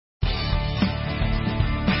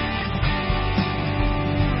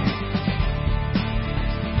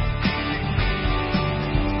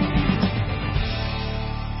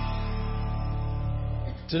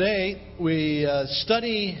Today, we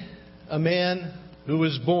study a man who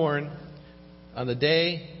was born on the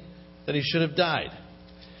day that he should have died.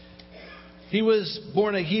 He was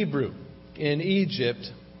born a Hebrew in Egypt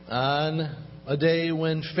on a day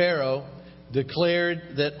when Pharaoh declared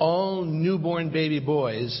that all newborn baby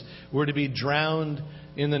boys were to be drowned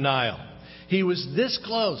in the Nile. He was this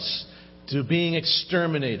close to being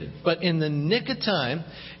exterminated. But in the nick of time,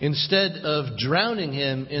 instead of drowning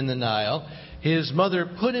him in the Nile, his mother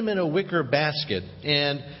put him in a wicker basket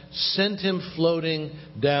and sent him floating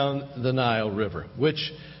down the Nile River,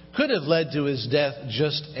 which could have led to his death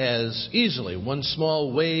just as easily. One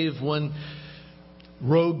small wave, one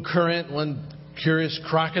rogue current, one curious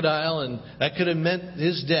crocodile, and that could have meant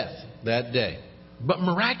his death that day. But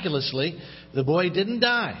miraculously, the boy didn't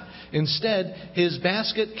die. Instead, his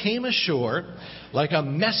basket came ashore like a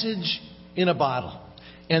message in a bottle.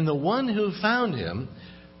 And the one who found him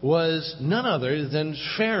was none other than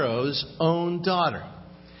Pharaoh's own daughter.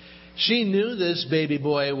 She knew this baby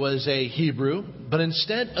boy was a Hebrew, but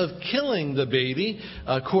instead of killing the baby,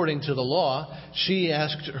 according to the law, she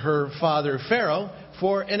asked her father Pharaoh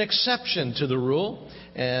for an exception to the rule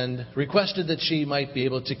and requested that she might be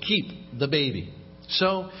able to keep the baby.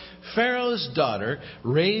 So Pharaoh's daughter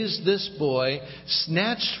raised this boy,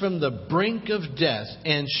 snatched from the brink of death,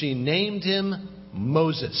 and she named him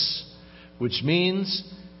Moses, which means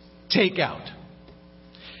take out.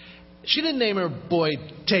 She didn't name her boy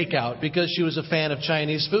Takeout because she was a fan of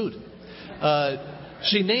Chinese food.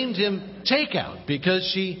 She named him Takeout because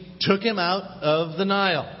she took him out of the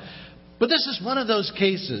Nile. But this is one of those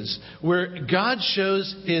cases where God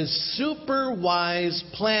shows His super wise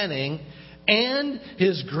planning and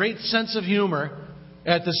His great sense of humor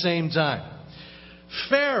at the same time.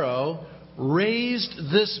 Pharaoh raised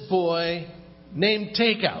this boy named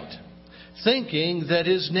Takeout, thinking that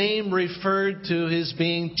his name referred to his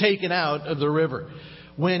being taken out of the river,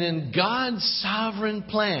 when in God's sovereign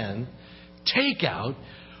plan, Takeout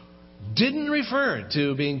didn't refer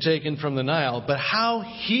to being taken from the Nile, but how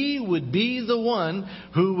he would be the one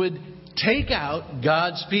who would take out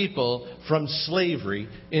God's people from slavery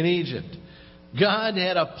in Egypt. God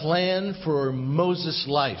had a plan for Moses'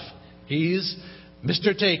 life. He's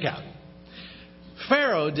Mr. Takeout.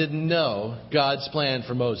 Pharaoh didn't know God's plan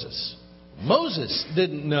for Moses. Moses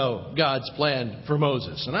didn't know God's plan for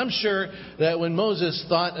Moses. And I'm sure that when Moses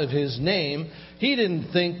thought of his name, he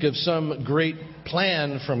didn't think of some great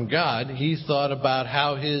plan from God. He thought about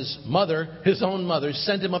how his own mother,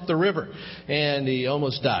 sent him up the river, and he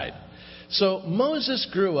almost died. So Moses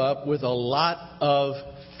grew up with a lot of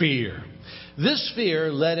fear. This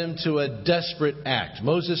fear led him to a desperate act.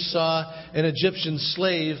 Moses saw an Egyptian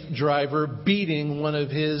slave driver beating one of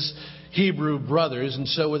his Hebrew brothers, and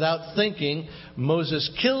so without thinking,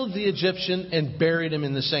 Moses killed the Egyptian and buried him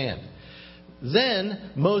in the sand.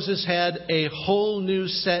 Then Moses had a whole new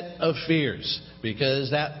set of fears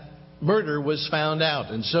because that murder was found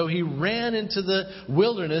out. And so he ran into the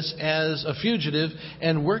wilderness as a fugitive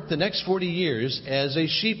and worked the next 40 years as a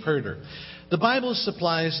sheep herder. The Bible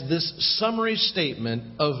supplies this summary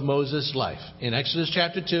statement of Moses' life. In Exodus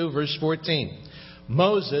chapter 2, verse 14,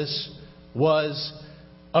 Moses was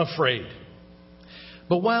afraid.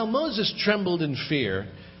 But while Moses trembled in fear,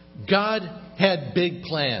 God had big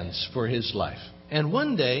plans for his life. And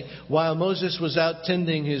one day, while Moses was out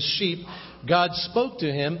tending his sheep, God spoke to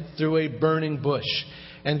him through a burning bush.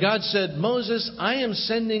 And God said, Moses, I am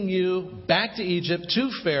sending you back to Egypt to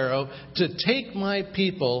Pharaoh to take my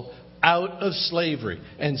people out of slavery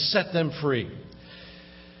and set them free.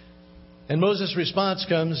 And Moses' response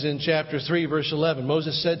comes in chapter 3, verse 11.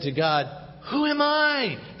 Moses said to God, who am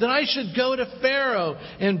I that I should go to Pharaoh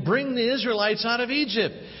and bring the Israelites out of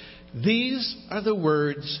Egypt? These are the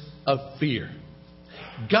words of fear.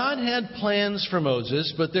 God had plans for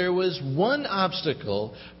Moses, but there was one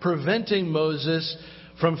obstacle preventing Moses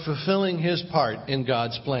from fulfilling his part in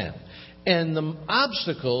God's plan. And the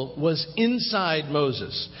obstacle was inside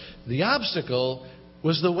Moses. The obstacle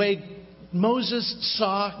was the way Moses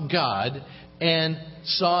saw God and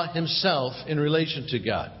saw himself in relation to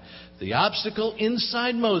God. The obstacle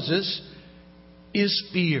inside Moses is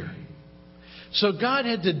fear. So God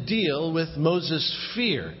had to deal with Moses'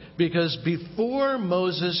 fear, because before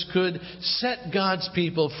Moses could set God's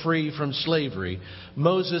people free from slavery,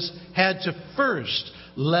 Moses had to first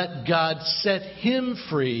let God set him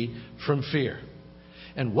free from fear.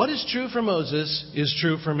 And what is true for Moses is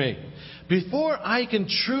true for me. Before I can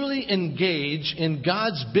truly engage in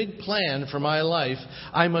God's big plan for my life,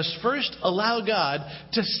 I must first allow God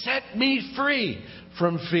to set me free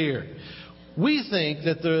from fear. We think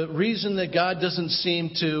that the reason that God doesn't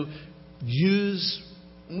seem to use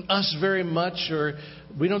us very much, or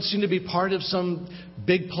we don't seem to be part of some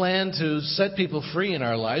big plan to set people free in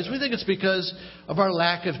our lives, we think it's because of our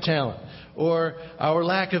lack of talent, or our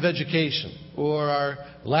lack of education, or our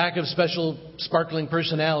lack of special sparkling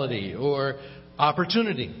personality, or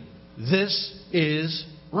opportunity. This is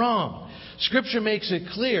wrong. Scripture makes it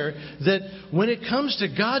clear that when it comes to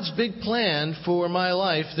God's big plan for my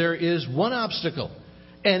life, there is one obstacle,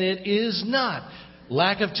 and it is not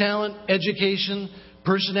lack of talent, education,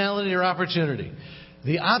 personality, or opportunity.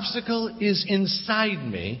 The obstacle is inside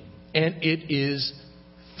me, and it is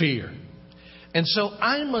fear. And so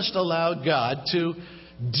I must allow God to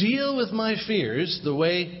deal with my fears the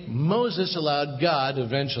way Moses allowed God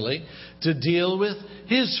eventually to deal with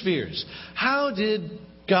his fears. How did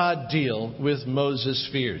God deal with Moses'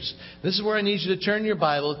 fears? This is where I need you to turn your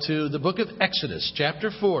Bible to the book of Exodus, chapter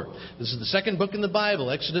 4. This is the second book in the Bible,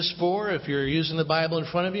 Exodus 4. If you're using the Bible in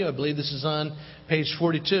front of you, I believe this is on page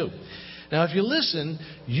 42. Now, if you listen,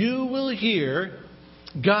 you will hear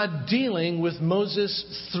God dealing with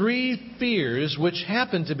Moses' 3 fears, which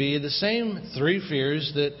happen to be the same 3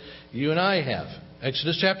 fears that you and I have.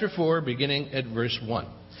 Exodus chapter 4, beginning at verse 1.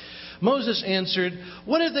 Moses answered,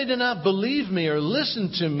 "What if they do not believe me or listen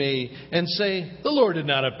to me and say, 'The Lord did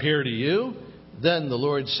not appear to you'?" Then the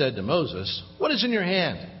Lord said to Moses, "What is in your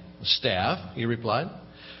hand?" "A staff," he replied.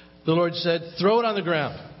 The Lord said, "Throw it on the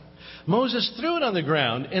ground." Moses threw it on the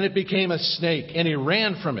ground, and it became a snake, and he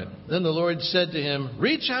ran from it. Then the Lord said to him,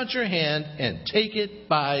 "Reach out your hand and take it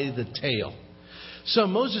by the tail." So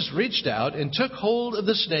Moses reached out and took hold of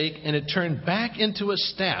the snake, and it turned back into a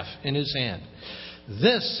staff in his hand.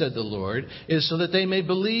 "This," said the Lord, "is so that they may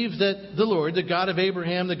believe that the Lord, the God of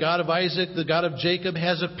Abraham, the God of Isaac, the God of Jacob,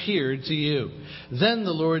 has appeared to you." Then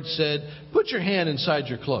the Lord said, "Put your hand inside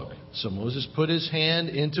your cloak." So Moses put his hand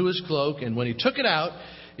into his cloak, and when he took it out,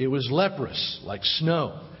 it was leprous, like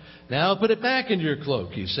snow. "Now put it back into your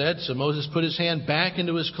cloak," he said. So Moses put his hand back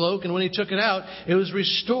into his cloak, and when he took it out, it was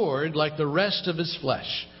restored like the rest of his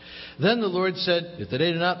flesh. Then the Lord said, "If they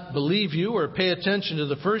do not believe you or pay attention to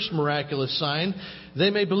the first miraculous sign, they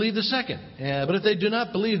may believe the second. But if they do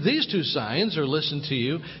not believe these 2 signs or listen to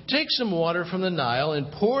you, take some water from the Nile and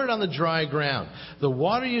pour it on the dry ground. The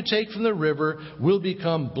water you take from the river will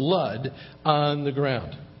become blood on the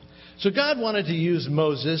ground." So God wanted to use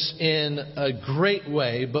Moses in a great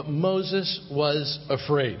way, but Moses was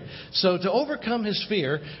afraid. So to overcome his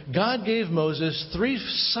fear, God gave Moses 3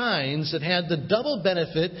 signs that had the double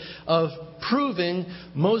benefit of proving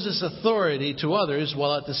Moses' authority to others,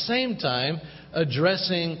 while at the same time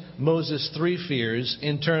addressing Moses' 3 fears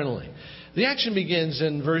internally. The action begins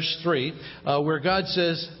in verse 3, where God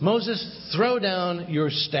says, "Moses, throw down your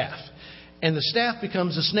staff." And the staff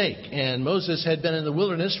becomes a snake. And Moses had been in the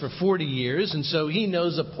wilderness for 40 years, and so he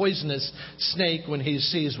knows a poisonous snake when he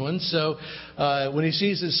sees one. So when he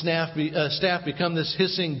sees his staff become this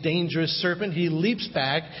hissing, dangerous serpent, he leaps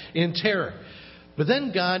back in terror. But then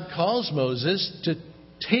God calls Moses to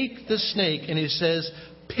take the snake, and he says,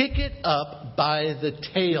 "Pick it up by the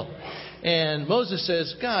tail." And Moses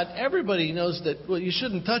says, "God, everybody knows that, well, you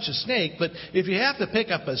shouldn't touch a snake, but if you have to pick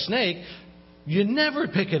up a snake, you never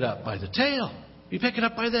pick it up by the tail. You pick it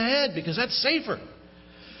up by the head, because that's safer."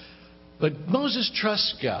 But Moses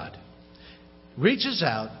trusts God, reaches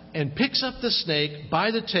out and picks up the snake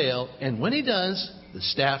by the tail, and when he does, the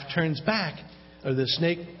staff turns back, or the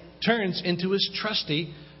snake turns into his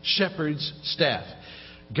trusty shepherd's staff.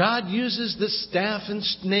 God uses the staff and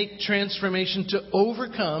snake transformation to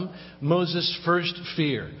overcome Moses' first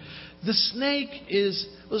fear. The snake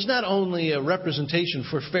was not only a representation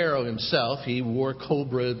for Pharaoh himself. He wore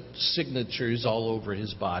cobra signatures all over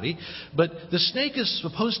his body. But the snake is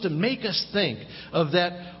supposed to make us think of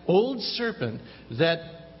that old serpent that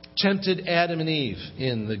tempted Adam and Eve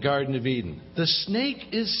in the Garden of Eden. The snake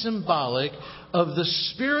is symbolic of the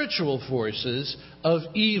spiritual forces of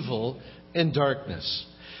evil and darkness.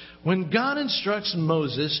 When God instructs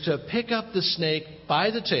Moses to pick up the snake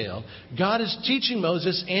by the tail, God is teaching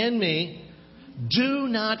Moses and me, do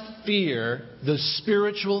not fear the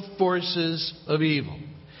spiritual forces of evil.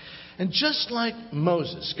 And just like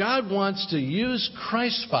Moses, God wants to use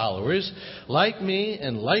Christ's followers, like me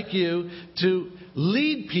and like you, to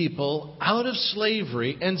lead people out of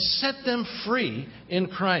slavery and set them free in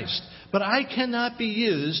Christ. But I cannot be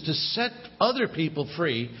used to set other people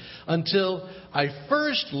free until I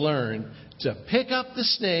first learn to pick up the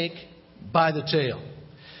snake by the tail.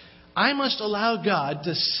 I must allow God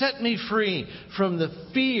to set me free from the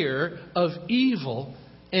fear of evil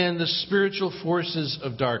and the spiritual forces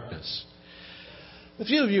of darkness. A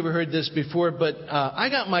few of you have heard this before, but I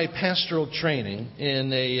got my pastoral training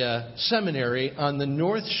in a seminary on the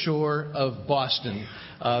North Shore of Boston,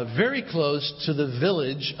 very close to the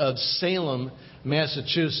village of Salem,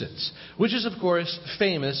 Massachusetts, which is, of course,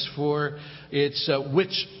 famous for its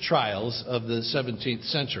witch trials of the 17th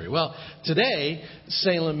century. Well, today,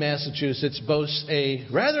 Salem, Massachusetts boasts a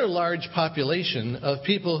rather large population of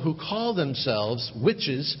people who call themselves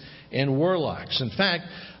witches and warlocks. In fact,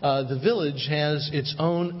 the village has its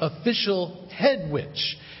own official head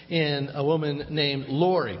witch in a woman named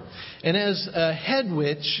Lori. And as a head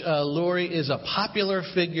witch, Lori is a popular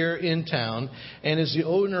figure in town and is the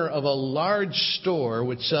owner of a large store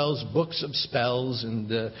which sells books of spells and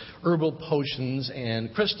herbal potions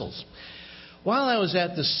and crystals. While I was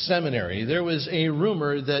at the seminary, there was a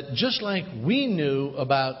rumor that just like we knew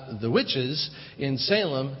about the witches in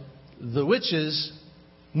Salem, the witches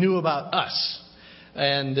knew about us.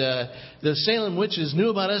 And the Salem witches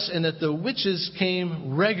knew about us, and that the witches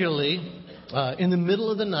came regularly in the middle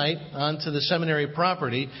of the night onto the seminary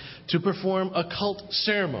property to perform occult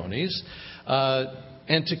ceremonies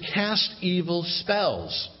and to cast evil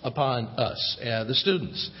spells upon us, the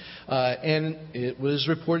students. And it was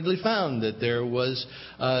reportedly found that there was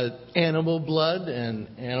animal blood and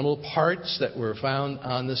animal parts that were found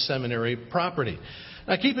on the seminary property.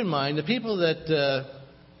 Now keep in mind, the people that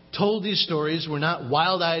told these stories were not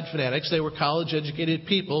wild-eyed fanatics. They were college-educated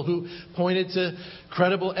people who pointed to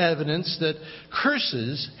credible evidence that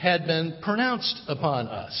curses had been pronounced upon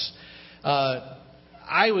us.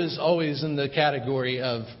 I was always in the category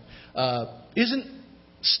of, isn't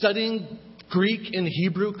studying Greek and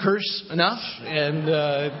Hebrew curse enough? And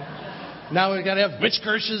now we've got to have witch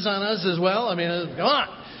curses on us as well? I mean, come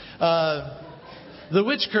on. The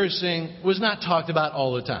witch cursing was not talked about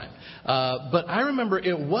all the time. But I remember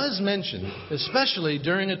it was mentioned, especially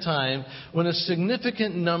during a time when a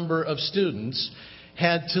significant number of students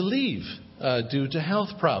had to leave due to health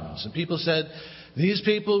problems. And people said these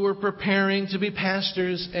people were preparing to be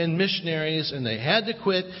pastors and missionaries, and they had to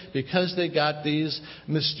quit because they got these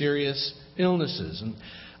mysterious illnesses. And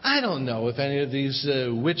I don't know if any of these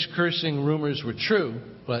witch cursing rumors were true,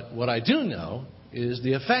 but what I do know is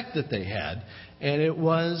the effect that they had, and it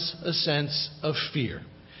was a sense of fear.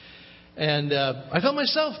 And I felt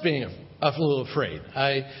myself being a little afraid.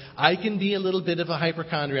 I can be a little bit of a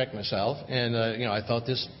hypochondriac myself, and I felt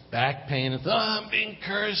this back pain. And thought, I'm being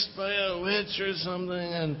cursed by a witch or something.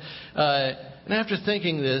 And after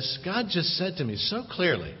thinking this, God just said to me so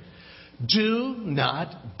clearly, "Do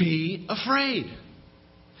not be afraid."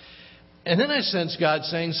 And then I sensed God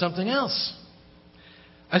saying something else.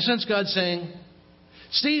 I sensed God saying,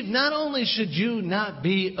 "Steve, not only should you not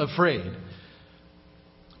be afraid,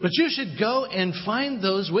 but you should go and find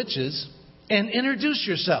those witches and introduce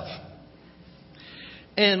yourself."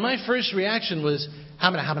 And my first reaction was, how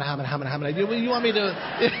many? You want me to...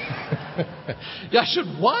 I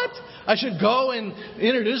should what? I should go and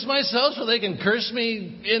introduce myself so they can curse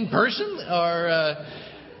me in person? Or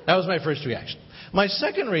that was my first reaction. My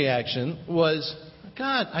second reaction was,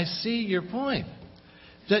 God, I see your point.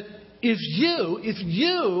 That if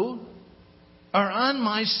you are on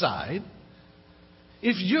my side,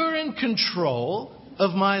 if you're in control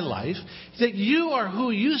of my life, that you are who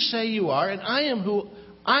you say you are, and I am who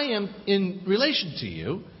I am in relation to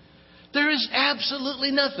you, there is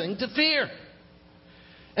absolutely nothing to fear.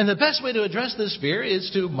 And the best way to address this fear is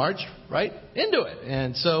to march right into it.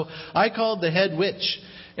 And so I called the head witch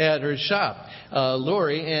at her shop,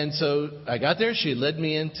 Lori, and so I got there. She led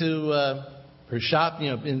me into her shop,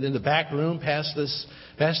 in the back room, past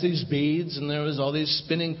these beads, and there was all these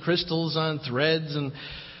spinning crystals on threads. And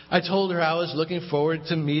I told her I was looking forward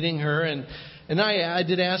to meeting her, and I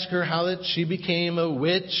did ask her how that she became a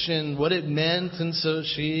witch and what it meant. And so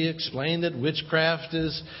she explained that witchcraft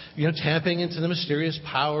is, tapping into the mysterious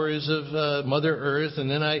powers of Mother Earth. And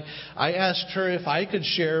then I asked her if I could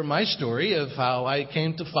share my story of how I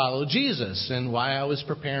came to follow Jesus and why I was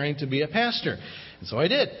preparing to be a pastor. And so I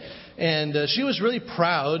did. And she was really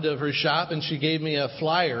proud of her shop, and she gave me a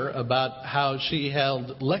flyer about how she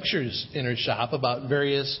held lectures in her shop about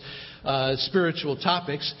various spiritual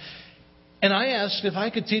topics. And I asked if I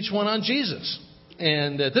could teach one on Jesus.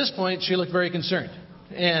 And at this point, she looked very concerned.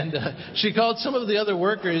 And she called some of the other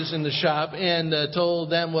workers in the shop and told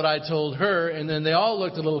them what I told her, and then they all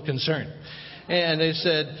looked a little concerned. And they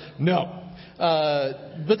said, no.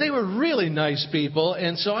 But they were really nice people,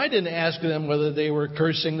 and so I didn't ask them whether they were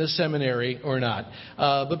cursing the seminary or not.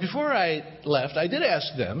 But before I left, I did ask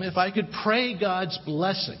them if I could pray God's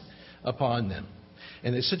blessing upon them.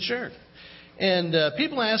 And they said, sure. And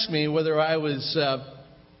people asked me whether I was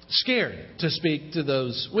scared to speak to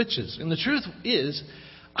those witches. And the truth is,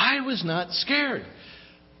 I was not scared.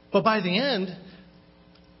 But by the end,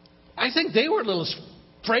 I think they were a little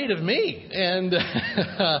afraid of me. And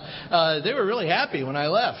they were really happy when I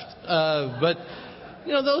left. But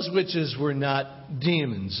those witches were not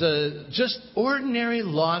demons. Just ordinary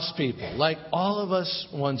lost people, like all of us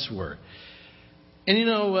once were. And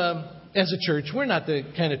as a church, we're not the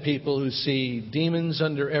kind of people who see demons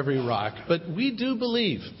under every rock, but we do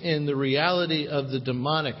believe in the reality of the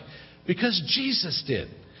demonic because Jesus did.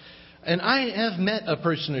 And I have met a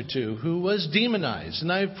person or two who was demonized,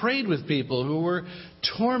 and I've prayed with people who were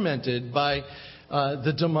tormented by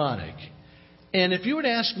the demonic. And if you were to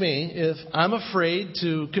ask me if I'm afraid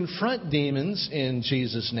to confront demons in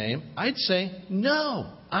Jesus' name, I'd say,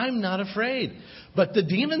 no, I'm not afraid. But the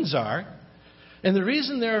demons are. And the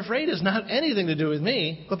reason they're afraid is not anything to do with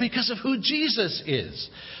me, but because of who Jesus is.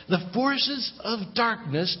 The forces of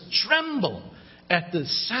darkness tremble at the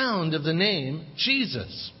sound of the name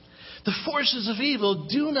Jesus. The forces of evil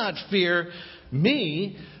do not fear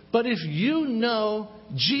me, but if you know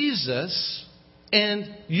Jesus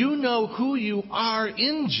and you know who you are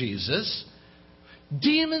in Jesus,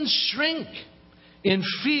 demons shrink in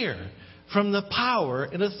fear from the power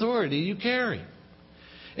and authority you carry.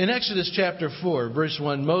 In Exodus chapter 4, verse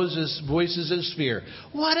 1, Moses voices his fear.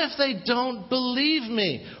 What if they don't believe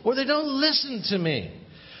me or they don't listen to me?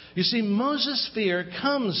 You see, Moses' fear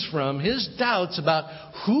comes from his doubts about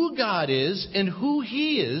who God is and who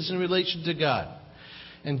he is in relation to God.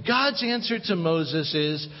 And God's answer to Moses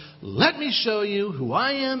is, let me show you who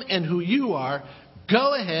I am and who you are.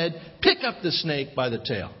 Go ahead, pick up the snake by the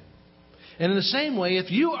tail. And in the same way, if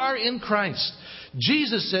you are in Christ,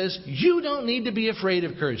 Jesus says you don't need to be afraid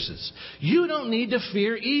of curses. You don't need to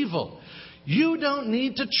fear evil. You don't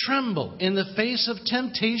need to tremble in the face of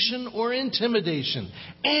temptation or intimidation.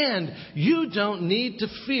 And you don't need to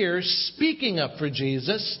fear speaking up for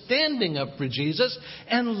Jesus, standing up for Jesus,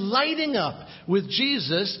 and lighting up with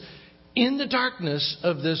Jesus in the darkness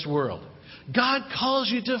of this world. God calls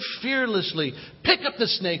you to fearlessly pick up the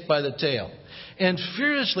snake by the tail and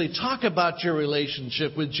fearlessly talk about your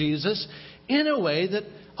relationship with Jesus in a way that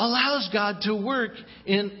allows God to work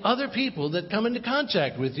in other people that come into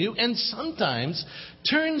contact with you and sometimes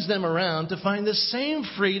turns them around to find the same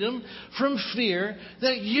freedom from fear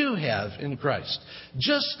that you have in Christ.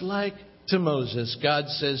 Just like to Moses, God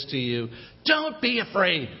says to you, don't be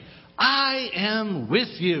afraid. I am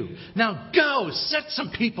with you. Now go, set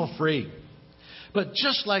some people free. But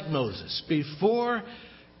just like Moses, before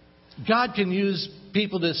God can use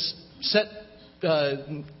people to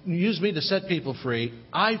use me to set people free,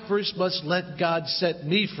 I first must let God set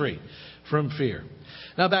me free from fear.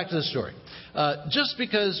 Now back to the story. Just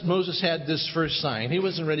because Moses had this first sign, he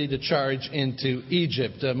wasn't ready to charge into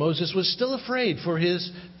Egypt. Moses was still afraid for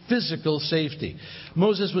his physical safety.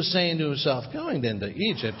 Moses was saying to himself, going into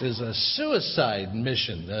Egypt is a suicide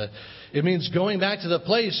mission. It means going back to the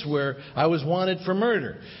place where I was wanted for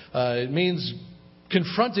murder. It means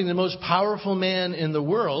confronting the most powerful man in the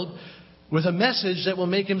world with a message that will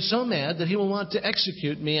make him so mad that he will want to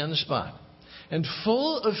execute me on the spot. And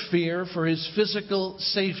full of fear for his physical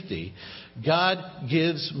safety, God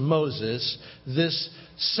gives Moses this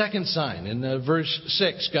second sign. In verse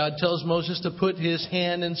 6, God tells Moses to put his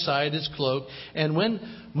hand inside his cloak. And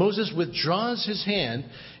when Moses withdraws his hand,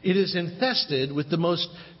 it is infested with the most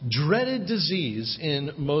dreaded disease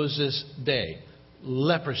in Moses' day,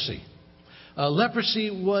 leprosy.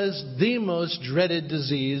 Leprosy was the most dreaded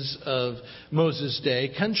disease of Moses'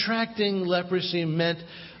 day. Contracting leprosy meant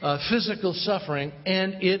physical suffering,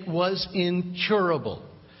 and it was incurable.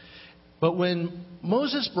 But when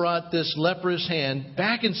Moses brought this leprous hand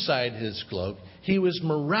back inside his cloak, he was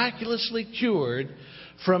miraculously cured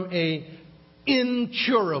from an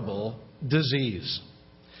incurable disease.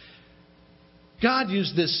 God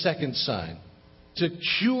used this second sign to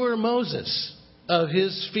cure Moses of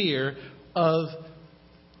his fear of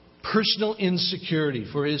personal insecurity,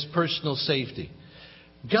 for his personal safety.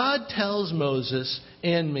 God tells Moses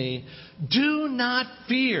and me, do not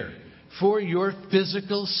fear for your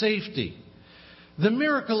physical safety. The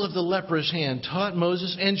miracle of the leprous hand taught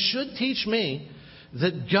Moses, and should teach me,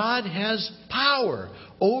 that God has power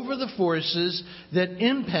over the forces that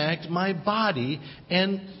impact my body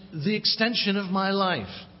and the extension of my life.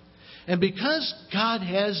 And because God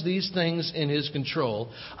has these things in His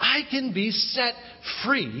control, I can be set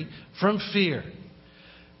free from fear.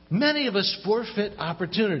 Many of us forfeit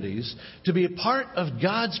opportunities to be a part of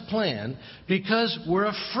God's plan because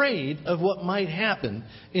we're afraid of what might happen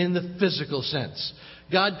in the physical sense.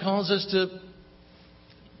 God calls us to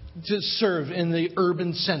to serve in the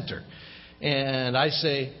urban center. And I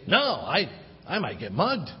say, no, I might get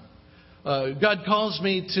mugged. God calls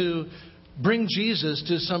me to bring Jesus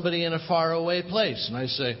to somebody in a faraway place. And I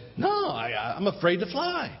say, no, I'm afraid to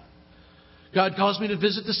fly. God calls me to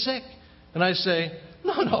visit the sick. And I say,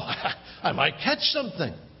 no, I might catch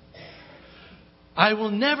something. I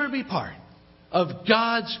will never be part of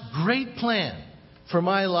God's great plan for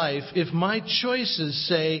my life if my choices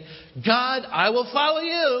say, God, I will follow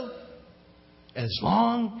you as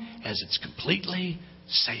long as it's completely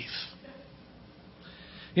safe.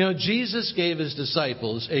 You know, Jesus gave his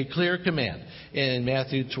disciples a clear command in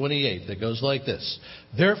Matthew 28 that goes like this.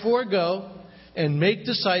 Therefore go and make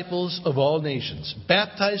disciples of all nations,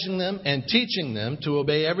 baptizing them and teaching them to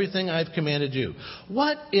obey everything I've commanded you.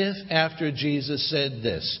 What if after Jesus said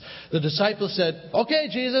this, the disciples said, okay,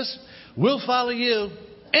 Jesus, we'll follow you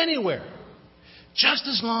anywhere, just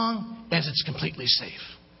as long as it's completely safe?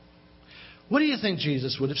 What do you think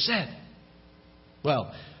Jesus would have said?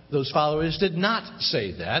 Well, those followers did not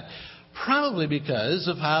say that, probably because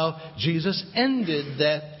of how Jesus ended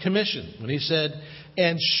that commission when he said,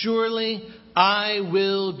 and surely I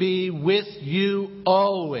will be with you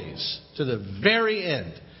always to the very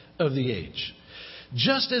end of the age.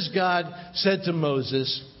 Just as God said to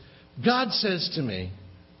Moses, God says to me,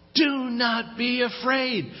 do not be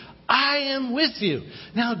afraid. I am with you.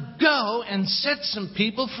 Now go and set some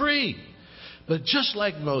people free. But just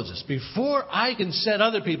like Moses, before I can set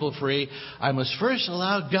other people free, I must first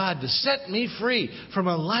allow God to set me free from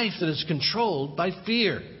a life that is controlled by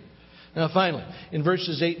fear. Now finally, in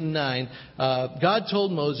verses 8 and 9, God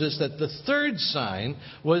told Moses that the third sign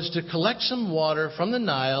was to collect some water from the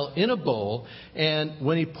Nile in a bowl, and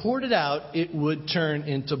when he poured it out, it would turn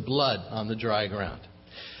into blood on the dry ground.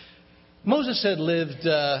 Moses had lived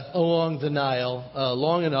along the Nile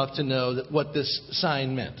long enough to know what this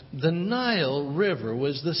sign meant. The Nile River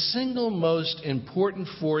was the single most important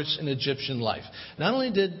force in Egyptian life. Not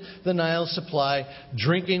only did the Nile supply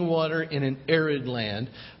drinking water in an arid land,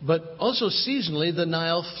 but also seasonally the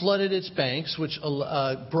Nile flooded its banks, which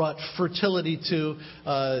brought fertility to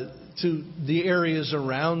the areas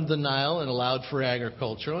around the Nile and allowed for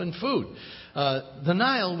agriculture and food. The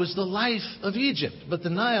Nile was the life of Egypt, but the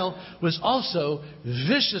Nile was also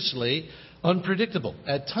viciously unpredictable.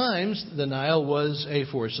 At times, the Nile was a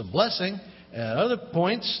force of blessing. At other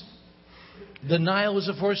points, the Nile was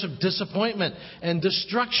a force of disappointment and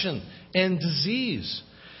destruction and disease.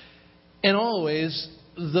 And always,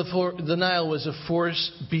 the Nile was a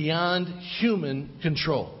force beyond human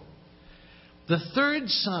control. The third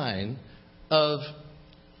sign of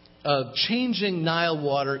changing Nile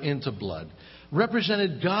water into blood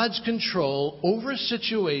represented God's control over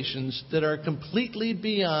situations that are completely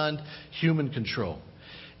beyond human control.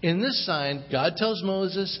 In this sign, God tells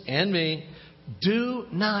Moses and me, do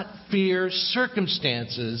not fear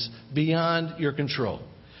circumstances beyond your control.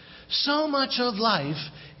 So much of life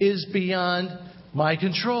is beyond my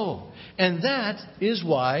control. And that is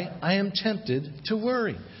why I am tempted to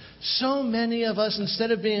worry. So many of us,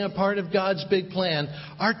 instead of being a part of God's big plan,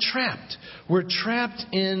 are trapped. We're trapped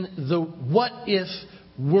in the what if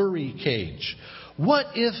worry cage. What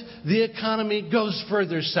if the economy goes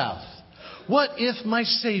further south? What if my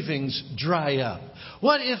savings dry up?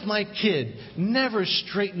 What if my kid never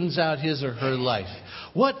straightens out his or her life?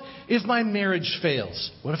 What if my marriage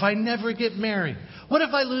fails? What if I never get married? What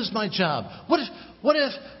if I lose my job? What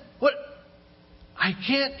if I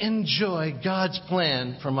can't enjoy God's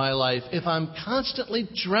plan for my life if I'm constantly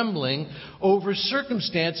trembling over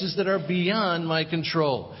circumstances that are beyond my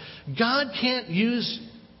control. God can't use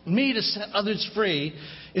me to set others free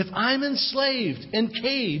if I'm enslaved and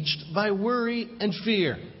caged by worry and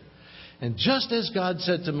fear. And just as God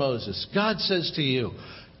said to Moses, God says to you,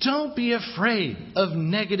 don't be afraid of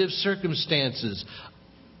negative circumstances.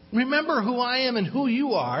 Remember who I am and who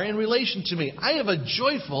you are in relation to me. I have a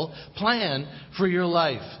joyful plan for your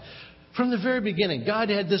life. From the very beginning, God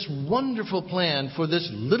had this wonderful plan for this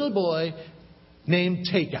little boy named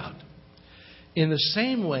Takeout. In the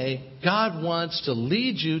same way, God wants to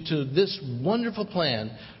lead you to this wonderful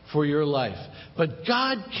plan for your life. But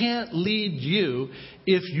God can't lead you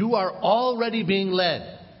if you are already being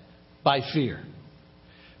led by fear.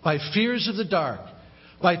 By fears of the dark.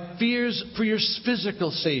 By fears for your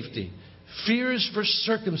physical safety. Fears for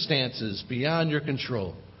circumstances beyond your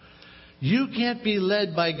control. You can't be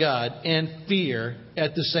led by God and fear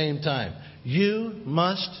at the same time. You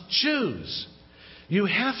must choose. You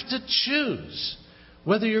have to choose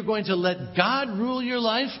whether you're going to let God rule your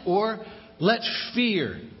life or let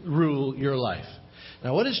fear rule your life.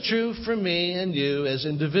 Now, what is true for me and you as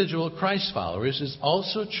individual Christ followers is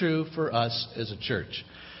also true for us as a church.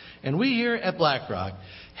 And we here at BlackRock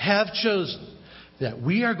have chosen that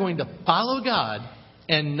we are going to follow God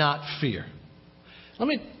and not fear. Let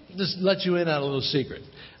me just let you in on a little secret.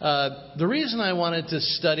 The reason I wanted to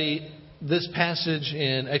study this passage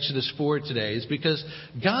in Exodus 4 today is because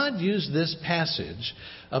God used this passage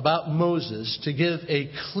about Moses to give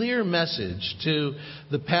a clear message to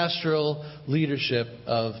the pastoral leadership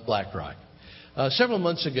of BlackRock. Several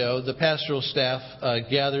months ago, the pastoral staff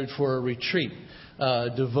gathered for a retreat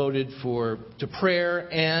devoted to prayer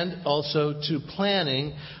and also to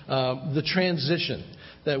planning the transition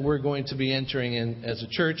that we're going to be entering in as a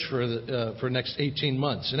church for the next 18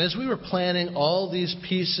 months. And as we were planning all these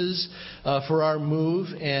pieces for our move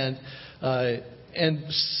and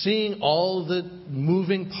seeing all the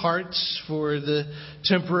moving parts for the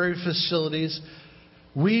temporary facilities,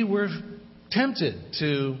 we were tempted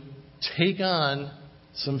to take on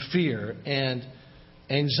some fear and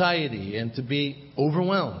anxiety and to be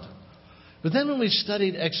overwhelmed. But then when we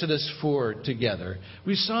studied Exodus 4 together,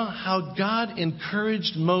 we saw how God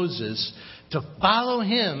encouraged Moses to follow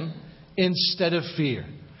him instead of fear.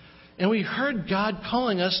 And we heard God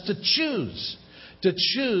calling us to choose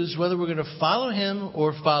whether we're going to follow him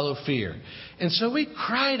or follow fear. And so we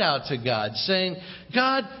cried out to God saying,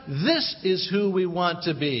 God, this is who we want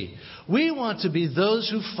to be. We want to be those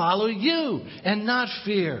who follow you and not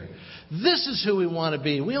fear. This is who we want to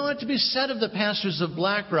be. We want to be said of the pastors of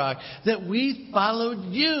BlackRock that we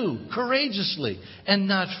followed you courageously and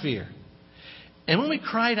not fear. And when we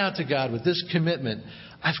cried out to God with this commitment,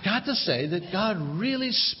 I've got to say that God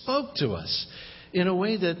really spoke to us in a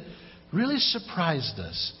way that really surprised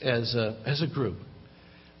us as a group.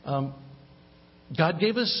 God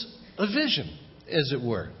gave us a vision, as it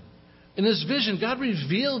were. In this vision, God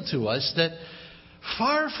revealed to us that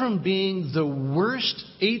far from being the worst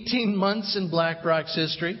 18 months in BlackRock's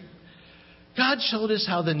history, God showed us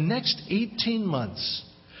how the next 18 months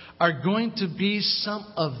are going to be some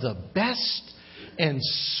of the best and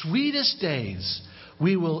sweetest days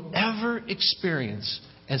we will ever experience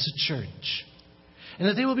as a church. And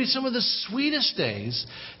that they will be some of the sweetest days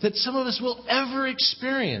that some of us will ever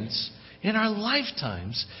experience in our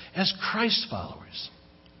lifetimes as Christ followers.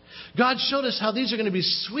 God showed us how these are going to be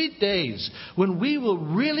sweet days when we will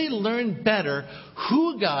really learn better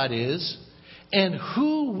who God is and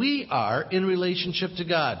who we are in relationship to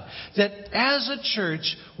God. That as a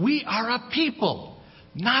church, we are a people,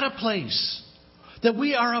 not a place. That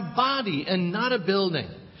we are a body and not a building.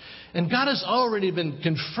 And God has already been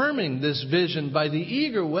confirming this vision by the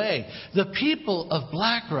eager way the people of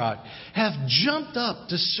BlackRock have jumped up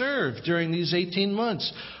to serve during these 18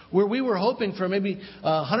 months. Where we were hoping for maybe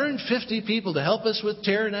 150 people to help us with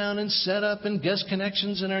tear down and set up and guest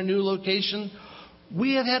connections in our new location,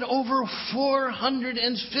 we have had over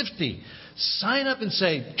 450 sign up and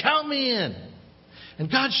say, count me in.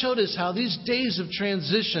 And God showed us how these days of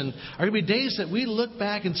transition are going to be days that we look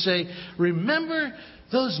back and say, remember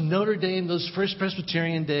those Notre Dame, those First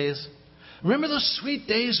Presbyterian days? Remember those sweet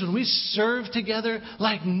days when we served together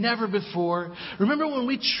like never before? Remember when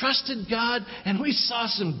we trusted God and we saw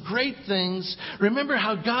some great things? Remember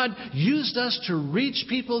how God used us to reach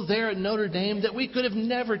people there at Notre Dame that we could have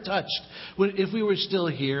never touched if we were still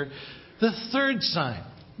here? The third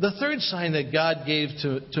sign that God gave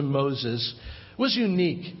to Moses was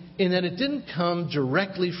unique in that it didn't come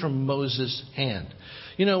directly from Moses' hand.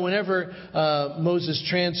 You know, whenever Moses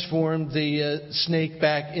transformed the snake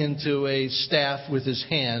back into a staff with his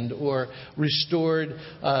hand or restored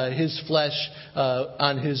his flesh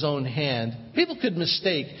on his own hand, people could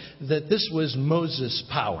mistake that this was Moses'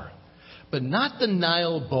 power, but not the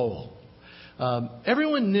Nile bowl.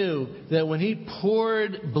 Everyone knew that when he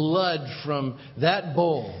poured blood from that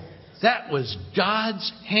bowl, that was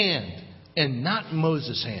God's hand and not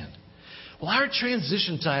Moses' hand. Well, our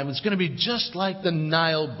transition time is going to be just like the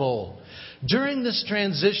Nile bowl. During this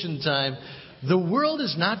transition time, the world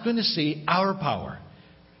is not going to see our power.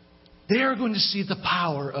 They are going to see the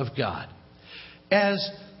power of God. As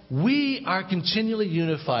we are continually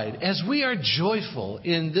unified, as we are joyful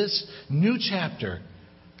in this new chapter,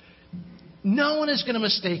 no one is going to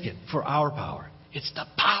mistake it for our power. It's the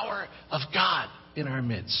power of God in our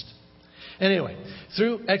midst. Anyway,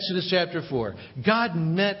 through Exodus chapter 4, God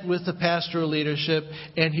met with the pastoral leadership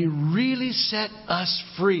and He really set us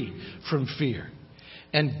free from fear.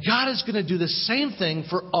 And God is going to do the same thing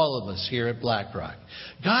for all of us here at BlackRock.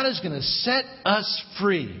 God is going to set us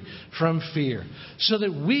free from fear so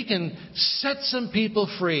that we can set some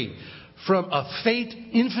people free from a fate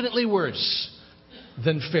infinitely worse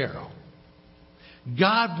than Pharaoh.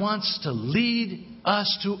 God wants to lead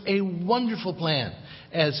us to a wonderful plan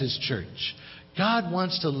as His church. God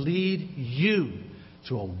wants to lead you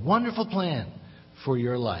to a wonderful plan for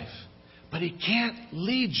your life. But He can't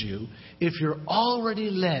lead you if you're already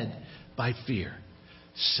led by fear.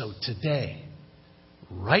 So today,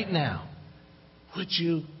 right now, would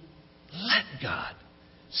you let God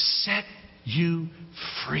set you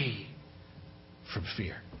free from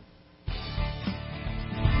fear?